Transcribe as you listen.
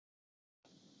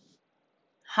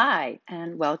Hi,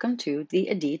 and welcome to the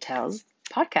Adi Tells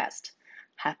podcast.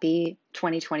 Happy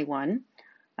 2021.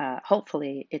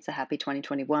 Hopefully, it's a happy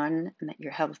 2021 and that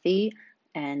you're healthy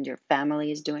and your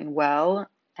family is doing well.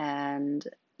 And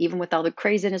even with all the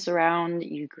craziness around,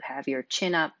 you have your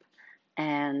chin up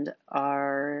and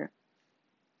are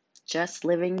just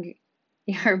living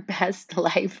your best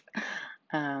life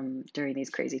during these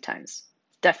crazy times.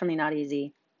 Definitely not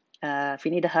easy. If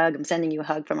you need a hug, I'm sending you a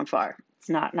hug from afar. It's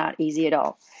not easy at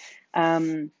all.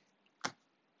 Um,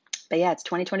 but yeah, it's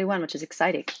 2021, which is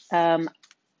exciting. I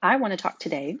want to talk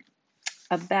today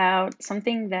about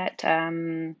something that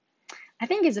I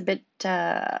think is a bit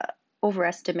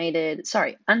underestimated.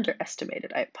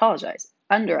 I apologize,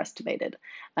 underestimated,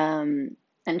 and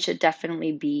should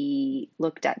definitely be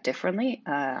looked at differently,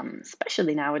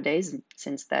 especially nowadays,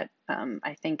 since that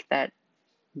I think that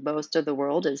most of the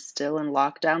world is still in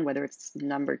lockdown, whether it's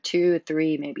number two,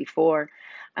 three, maybe four.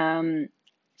 Um,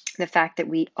 the fact that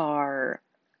we are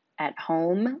at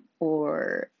home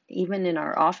or even in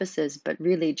our offices, but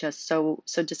really just so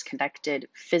disconnected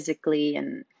physically,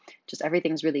 and just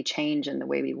everything's really changed in the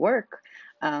way we work.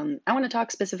 I want to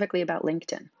talk specifically about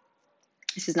LinkedIn.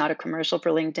 This is not a commercial for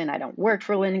LinkedIn. I don't work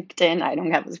for LinkedIn. I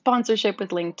don't have a sponsorship with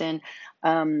LinkedIn.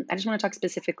 I just want to talk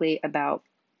specifically about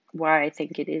why I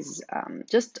think it is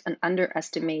just an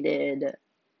underestimated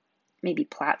maybe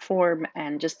platform,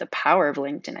 and just the power of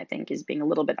LinkedIn, I think, is being a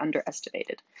little bit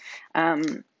underestimated.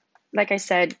 Um, like I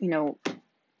said,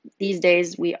 these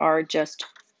days we are just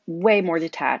way more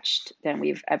detached than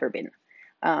we've ever been.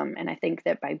 And I think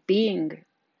that by being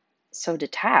so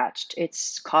detached,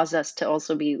 it's caused us to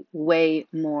also be way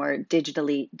more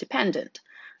digitally dependent.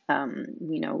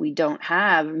 We don't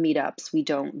have meetups, we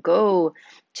don't go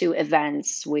to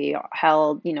events. We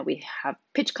have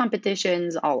pitch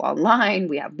competitions all online.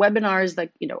 We have webinars,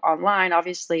 like, online,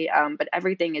 obviously, but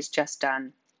everything is just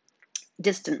done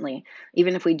distantly.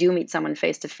 Even if we do meet someone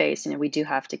face to face, we do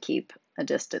have to keep a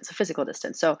distance, a physical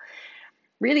distance. So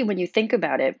really, when you think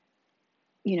about it,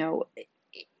 you know,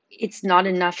 it's not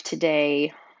enough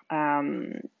today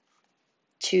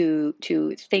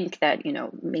to think that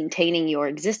maintaining your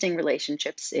existing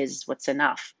relationships is what's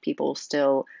enough. People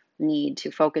still need to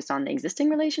focus on the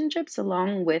existing relationships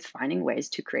along with finding ways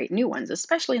to create new ones,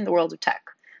 especially in the world of tech.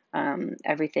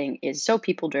 Everything is so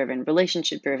people driven,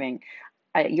 relationship driven.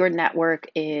 Your network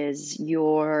is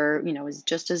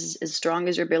just as strong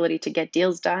as your ability to get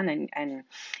deals done, and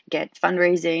get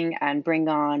fundraising and bring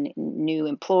on new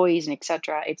employees and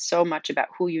etc. It's so much about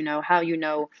who you know, how you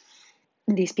know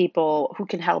these people, who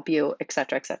can help you,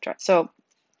 etc., etc. So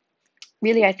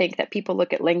really, I think that people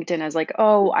look at LinkedIn as like,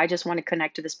 oh, I just want to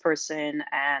connect to this person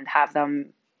and have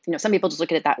them. Some people just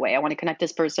look at it that way. I want to connect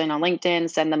this person on LinkedIn,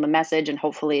 send them a message, and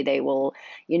hopefully they will,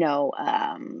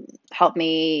 help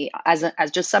me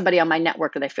as just somebody on my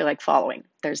network that I feel like following.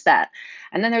 There's that,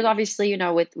 and then there's obviously,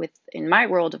 with in my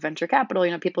world of venture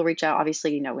capital, people reach out.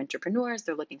 Obviously, entrepreneurs.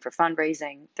 They're looking for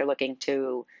fundraising. They're looking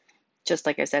to, just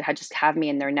like I said, just have me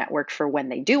in their network for when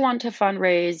they do want to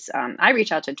fundraise. I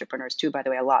reach out to entrepreneurs too, by the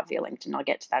way, a lot via LinkedIn. I'll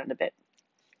get to that in a bit.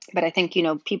 But I think,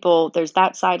 people, there's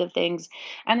that side of things.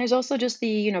 And there's also just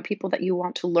the, people that you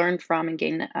want to learn from and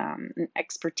gain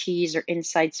expertise or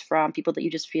insights from, people that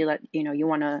you just feel that, you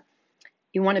want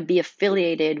to be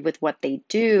affiliated with what they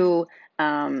do,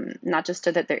 not just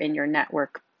so that they're in your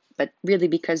network, but really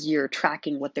because you're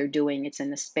tracking what they're doing. It's in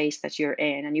the space that you're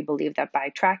in, and you believe that by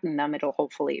tracking them, it'll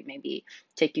hopefully maybe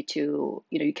take you to,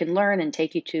 you can learn and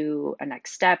take you to a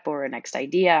next step or a next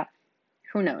idea.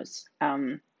 Who knows?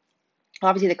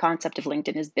 Obviously, the concept of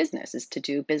LinkedIn is business, is to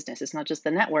do business. It's not just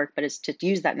the network, but it's to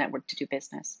use that network to do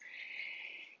business.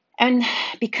 And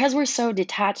because we're so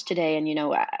detached today,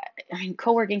 and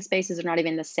co-working spaces are not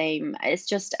even the same. It's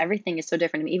just everything is so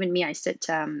different. I mean, even me,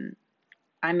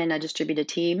 I'm in a distributed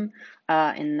team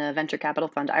in the venture capital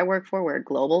fund I work for. We're a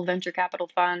global venture capital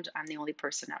fund. I'm the only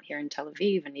person out here in Tel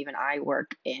Aviv, and even I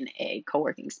work in a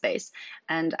co-working space.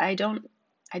 And I don't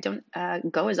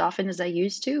go as often as I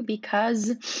used to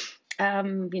because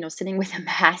sitting with a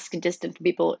mask distant from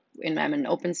people I'm in an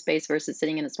open space versus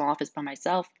sitting in a small office by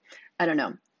myself, I don't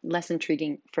know, less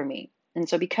intriguing for me. And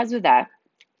so because of that,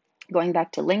 going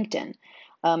back to LinkedIn,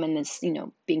 and this,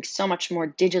 being so much more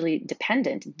digitally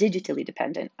dependent,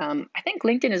 I think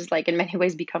LinkedIn is like in many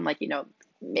ways become like,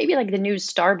 maybe like the new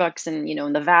Starbucks in,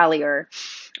 in the Valley, or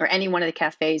any one of the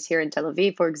cafes here in Tel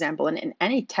Aviv, for example, and in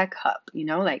any tech hub,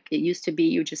 like it used to be,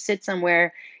 you just sit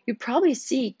somewhere, you probably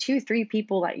see two, three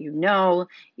people that you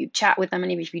chat with them,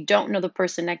 and even if you don't know the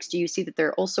person next to you, see that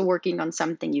they're also working on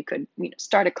something, you could,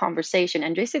 start a conversation.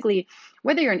 And basically,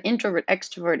 whether you're an introvert,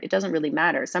 extrovert, it doesn't really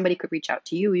matter. Somebody could reach out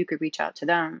to you, you could reach out to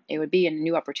them. It would be a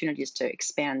new opportunities to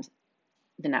expand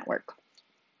the network.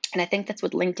 And I think that's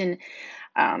what LinkedIn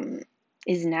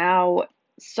is now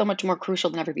so much more crucial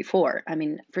than ever before. I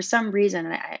mean, for some reason,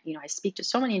 and I speak to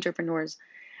so many entrepreneurs,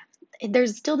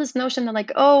 there's still this notion that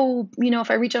like, oh,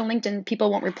 if I reach out on LinkedIn, people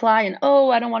won't reply, and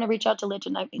oh, I don't want to reach out to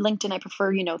LinkedIn. I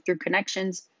prefer, through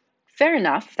connections. Fair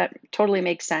enough. That totally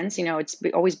makes sense. It's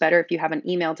always better if you have an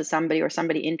email to somebody or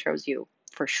somebody intros you,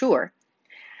 for sure.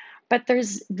 But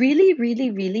there's really,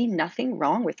 really, really nothing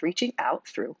wrong with reaching out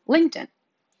through LinkedIn.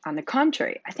 On the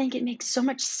contrary, I think it makes so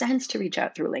much sense to reach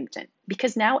out through LinkedIn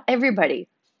because now everybody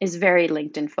is very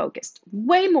LinkedIn focused,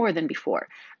 way more than before.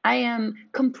 I am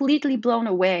completely blown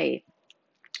away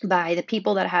by the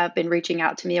people that have been reaching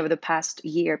out to me over the past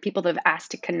year, people that have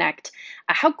asked to connect,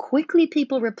 how quickly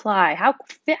people reply, how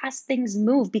fast things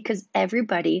move, because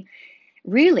everybody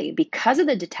really, because of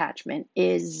the detachment,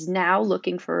 is now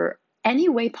looking for any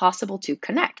way possible to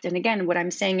connect. And again, what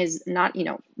I'm saying is not,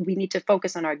 we need to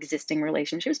focus on our existing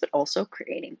relationships, but also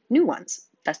creating new ones.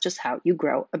 That's just how you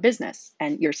grow a business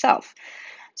and yourself.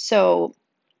 So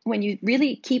when you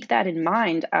really keep that in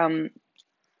mind,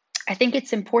 I think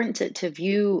it's important to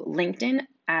view LinkedIn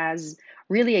as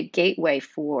really a gateway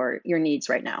for your needs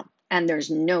right now. And there's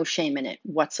no shame in it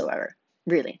whatsoever,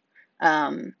 really.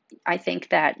 I think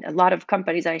that a lot of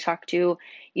companies I talk to,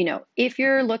 if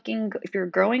you're a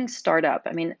growing startup,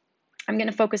 I mean, I'm going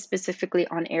to focus specifically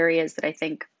on areas that I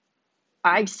think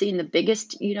I've seen the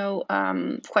biggest,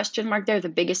 question mark there, the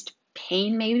biggest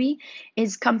pain maybe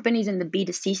is companies in the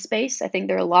B2C space. I think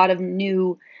there are a lot of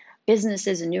new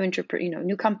businesses and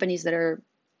new companies that are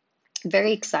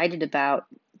very excited about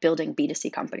building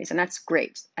B2C companies, and that's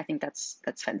great. I think that's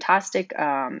fantastic.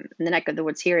 In the neck of the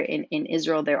woods here in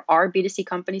Israel, there are B2C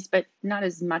companies, but not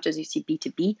as much as you see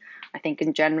B2B. I think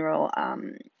in general,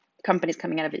 companies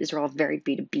coming out of Israel are very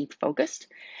B2B focused,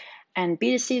 and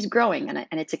B2C is growing, and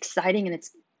it's exciting, and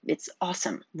it's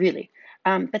awesome, really.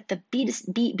 But the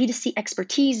B2C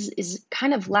expertise is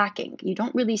kind of lacking. You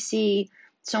don't really see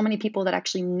so many people that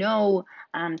actually know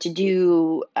to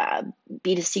do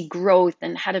B2C growth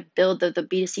and how to build the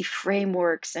B2C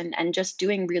frameworks, and just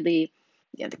doing really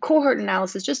the cohort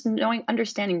analysis, just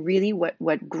understanding really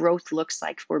what growth looks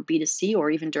like for B2C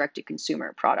or even direct to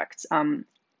consumer products.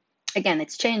 Again,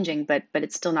 it's changing, but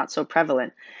it's still not so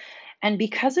prevalent. And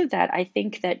because of that, I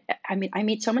think that, I mean, I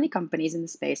meet so many companies in the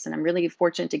space, and I'm really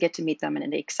fortunate to get to meet them,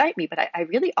 and they excite me, but I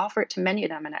really offer it to many of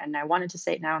them. And I wanted to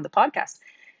say it now on the podcast.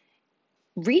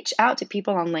 Reach out to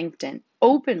people on LinkedIn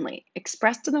openly,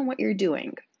 express to them what you're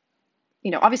doing.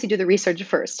 Obviously do the research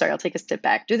first. Sorry, I'll take a step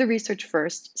back. Do the research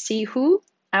first. See who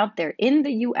out there in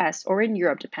the US or in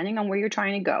Europe, depending on where you're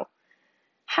trying to go,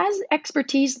 has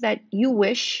expertise that you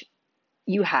wish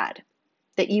you had,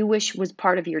 that you wish was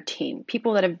part of your team.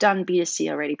 People that have done B2C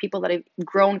already, people that have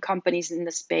grown companies in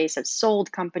the space, have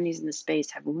sold companies in the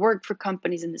space, have worked for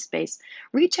companies in the space.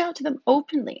 Reach out to them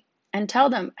openly and tell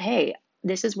them, hey,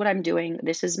 this is what I'm doing.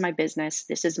 This is my business.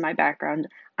 This is my background.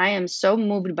 I am so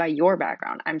moved by your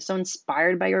background. I'm so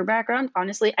inspired by your background.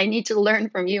 Honestly, I need to learn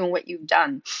from you and what you've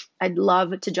done. I'd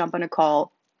love to jump on a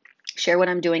call, share what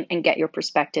I'm doing, and get your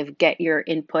perspective, get your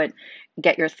input,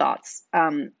 get your thoughts.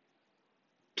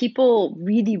 People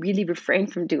really, really refrain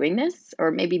from doing this, or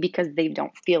maybe because they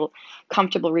don't feel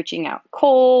comfortable reaching out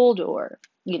cold, or,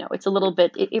 it's a little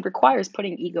bit, it requires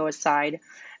putting ego aside,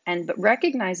 but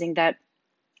recognizing that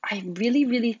I really,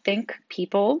 really think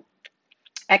people,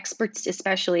 experts,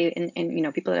 especially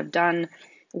in people that have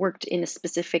worked in a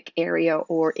specific area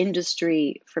or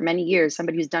industry for many years,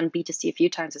 somebody who's done B2C a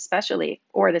few times, especially,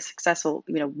 or the successful,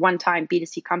 one-time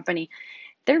B2C company,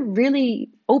 they're really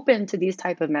open to these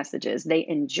type of messages. They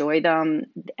enjoy them.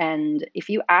 And if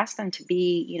you ask them to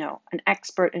be, an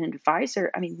expert and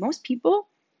advisor, I mean, most people,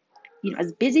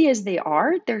 as busy as they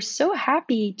are, they're so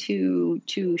happy to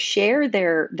share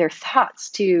their thoughts,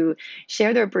 to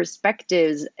share their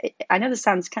perspectives. I know this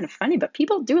sounds kind of funny, but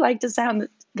people do like the sound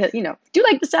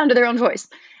of their own voice.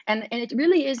 And it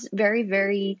really is very,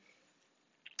 very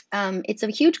it's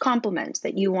a huge compliment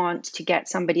that you want to get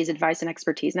somebody's advice and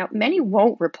expertise. Now, many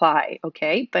won't reply,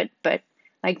 okay? But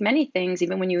like many things,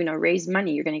 even when you raise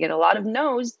money, you're going to get a lot of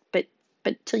no's, but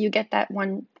till you get that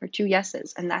one or two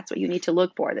yeses, and that's what you need to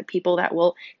look for. The people that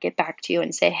will get back to you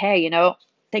and say, hey,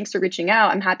 thanks for reaching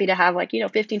out. I'm happy to have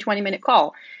 15, 20-minute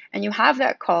call. And you have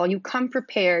that call, you come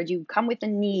prepared, you come with a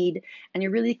need, and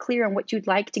you're really clear on what you'd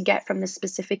like to get from this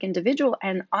specific individual.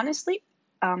 And honestly,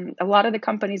 a lot of the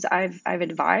companies I've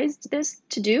advised this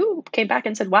to do came back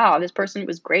and said, wow, this person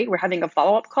was great. We're having a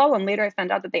follow-up call. And later I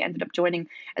found out that they ended up joining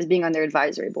as being on their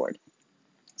advisory board.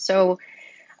 So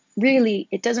really,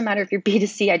 it doesn't matter if you're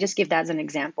B2C. I just give that as an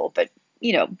example, but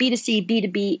B2C,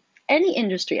 B2B, any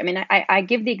industry. I mean, I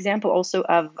give the example also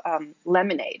of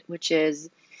Lemonade, which is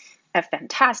a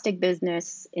fantastic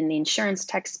business in the insurance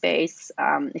tech space.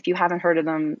 If you haven't heard of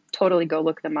them, totally go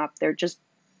look them up. They're just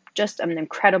an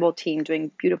incredible team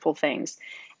doing beautiful things.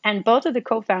 And both of the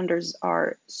co-founders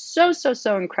are so, so,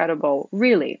 so incredible,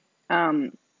 really.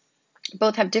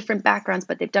 Both have different backgrounds,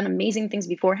 but they've done amazing things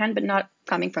beforehand, but not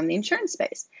coming from the insurance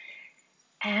space.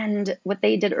 And what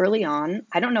they did early on,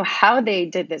 I don't know how they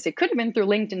did this. It could have been through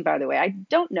LinkedIn, by the way. I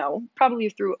don't know. Probably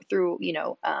through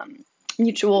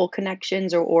mutual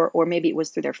connections, or maybe it was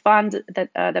through their fund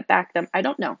that backed them. I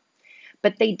don't know.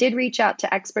 But they did reach out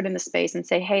to expert in the space and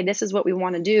say, hey, this is what we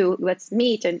want to do. Let's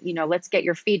meet and let's get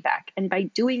your feedback. And by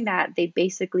doing that, they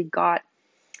basically got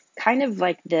kind of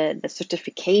like the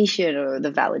certification or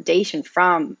the validation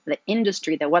from the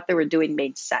industry that what they were doing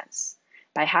made sense.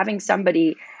 By having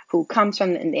somebody who comes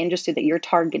from the industry that you're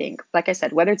targeting, like I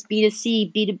said, whether it's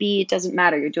B2C, B2B, it doesn't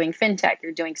matter. You're doing fintech,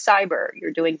 you're doing cyber,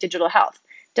 you're doing digital health.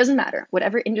 Doesn't matter.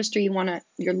 Whatever industry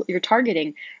you're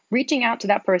targeting, reaching out to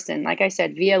that person, like I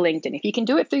said, via LinkedIn. If you can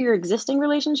do it through your existing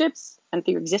relationships and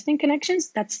through your existing connections,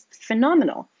 that's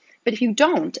phenomenal. But if you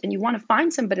don't and you want to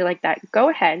find somebody like that, go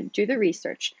ahead, do the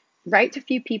research, write to a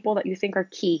few people that you think are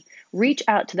key, reach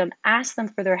out to them, ask them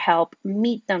for their help,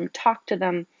 meet them, talk to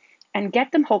them, and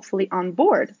get them hopefully on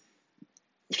board.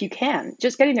 If you can,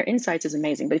 just getting their insights is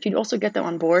amazing. But if you also get them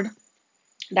on board,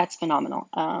 that's phenomenal.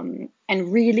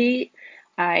 And really,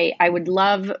 I would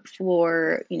love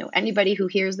for anybody who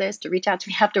hears this to reach out to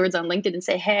me afterwards on LinkedIn and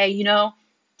say, hey,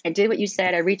 I did what you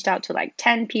said. I reached out to like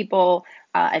 10 people.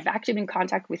 I've actually been in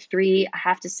contact with 3. I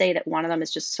have to say that one of them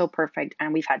is just so perfect.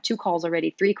 And we've had 2 calls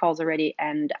already, 3 calls already.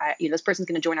 And this person's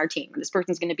going to join our team. Or this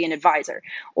person's going to be an advisor.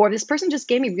 Or this person just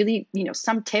gave me really,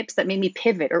 some tips that made me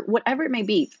pivot or whatever it may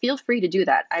be. Feel free to do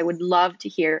that. I would love to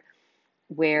hear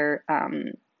where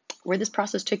this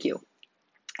process took you.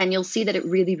 And you'll see that it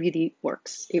really, really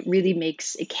works.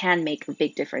 It can make a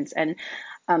big difference. And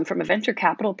from a venture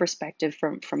capital perspective,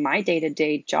 from my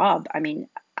day-to-day job, I mean,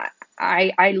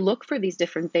 I look for these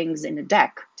different things in a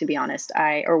deck, to be honest.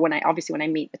 When I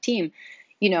meet a team,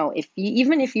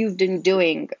 even if you've been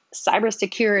doing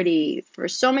cybersecurity for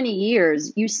so many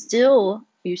years, you still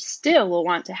will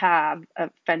want to have a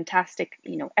fantastic,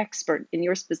 expert in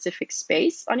your specific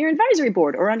space on your advisory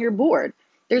board or on your board.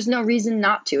 There's no reason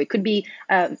not to. It could be,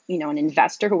 an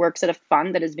investor who works at a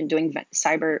fund that has been doing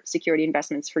cybersecurity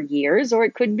investments for years, or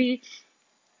it could be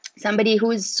somebody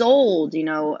who is sold,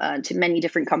 to many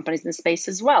different companies in the space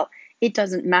as well. It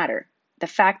doesn't matter. The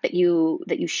fact that you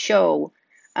show,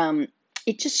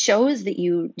 it just shows that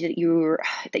you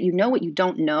know what you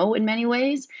don't know in many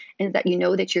ways, and that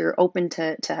that you're open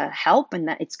to help, and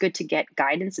that it's good to get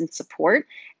guidance and support,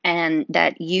 and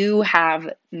that you have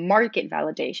market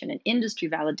validation and industry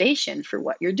validation for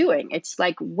what you're doing. It's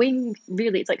like wind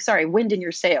in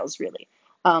your sails, really.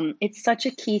 It's such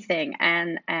a key thing,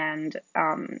 and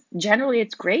generally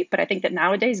it's great, but I think that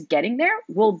nowadays getting there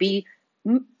will be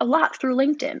a lot through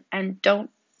LinkedIn, and don't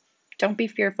be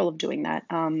fearful of doing that.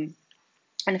 And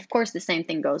of course, the same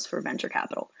thing goes for venture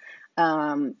capital.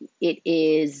 It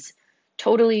is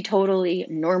totally, totally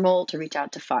normal to reach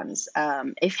out to funds.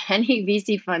 If any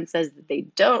VC fund says that they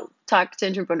don't talk to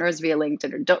entrepreneurs via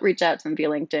LinkedIn or don't reach out to them via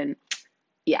LinkedIn,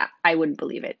 yeah, I wouldn't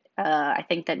believe it. I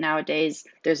think that nowadays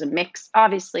there's a mix.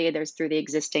 Obviously, there's through the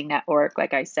existing network,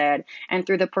 like I said, and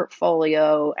through the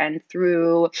portfolio and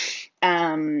through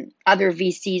other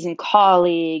VCs and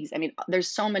colleagues. I mean, there's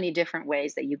so many different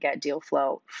ways that you get deal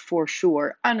flow for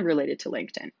sure, unrelated to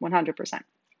LinkedIn, 100%.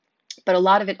 But a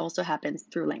lot of it also happens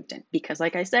through LinkedIn because,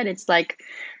 like I said, it's like,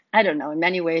 I don't know, in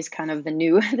many ways, kind of the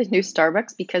new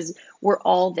Starbucks, because we're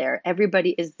all there.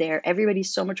 Everybody is there.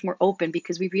 Everybody's so much more open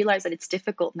because we realize that it's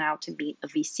difficult now to meet a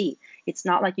VC. It's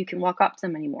not like you can walk up to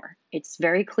them anymore. It's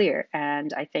very clear.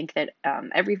 And I think that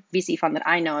every VC fund that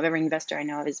I know of, every investor I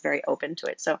know of, is very open to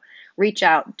it. So reach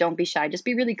out. Don't be shy. Just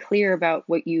be really clear about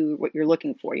what you're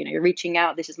looking for. You're reaching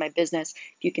out. This is my business.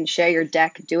 If you can share your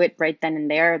deck, do it right then and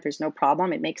there. There's no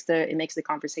problem. It makes the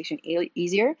conversation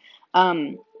easier.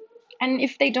 And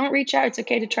if they don't reach out, it's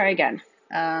okay to try again.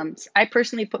 I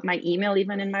personally put my email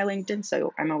even in my LinkedIn,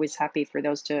 so I'm always happy for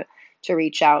those to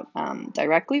reach out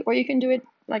directly, or you can do it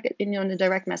like in a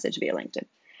direct message via LinkedIn.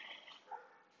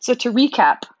 So to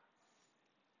recap,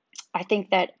 I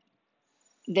think that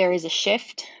there is a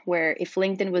shift where if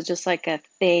LinkedIn was just like a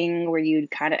thing where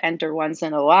you'd kind of enter once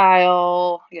in a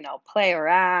while, play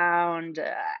around,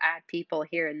 add people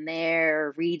here and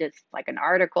there, read it like an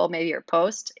article, maybe or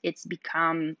post, it's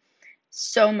become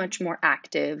so much more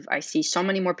active. I see so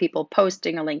many more people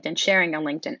posting on LinkedIn, sharing on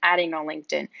LinkedIn, adding on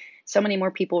LinkedIn, so many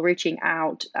more people reaching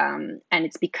out. And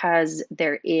it's because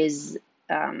there is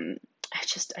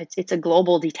it's a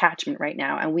global detachment right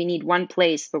now, and we need one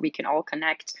place where we can all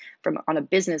connect from on a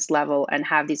business level and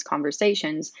have these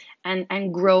conversations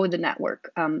and grow the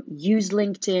network. Use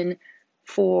LinkedIn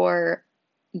for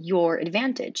your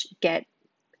advantage. Get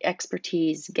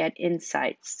expertise, get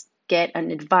insights, get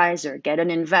an advisor, get an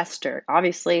investor.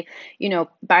 Obviously,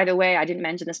 by the way, I didn't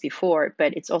mention this before,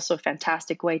 but it's also a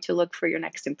fantastic way to look for your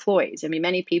next employees. I mean,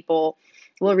 many people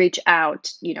will reach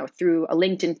out, through a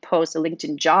LinkedIn post, a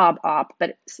LinkedIn job op.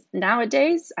 But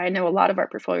nowadays, I know a lot of our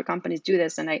portfolio companies do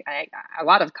this, and a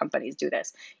lot of companies do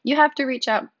this. You have to reach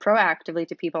out proactively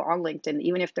to people on LinkedIn,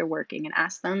 even if they're working, and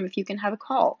ask them if you can have a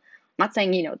call. I'm not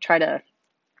saying, try to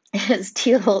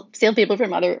steal people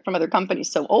from other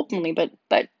companies so openly,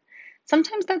 but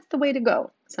sometimes that's the way to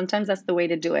go. Sometimes that's the way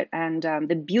to do it. And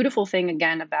the beautiful thing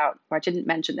again about, well, I didn't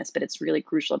mention this, but it's really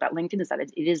crucial about LinkedIn is that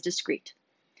it is discreet.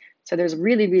 So there's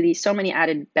really, really so many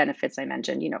added benefits I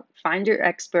mentioned. Find your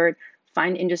expert,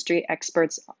 find industry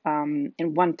experts in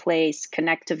one place,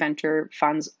 connect to venture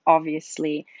funds,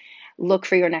 obviously. Look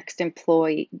for your next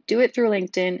employee. Do it through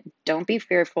LinkedIn. Don't be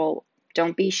fearful.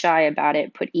 Don't be shy about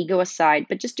it. Put ego aside,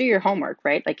 but just do your homework,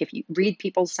 right? Like if you read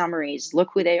people's summaries,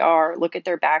 look who they are, look at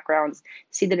their backgrounds,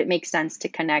 see that it makes sense to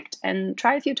connect, and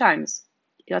try a few times.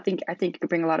 I think it could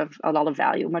bring a lot of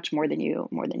value, much more than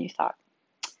you thought.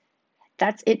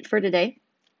 That's it for today.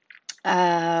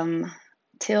 Um,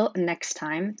 till next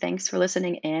time, thanks for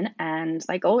listening in. And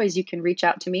like always, you can reach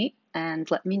out to me and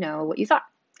let me know what you thought.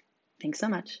 Thanks so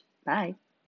much. Bye.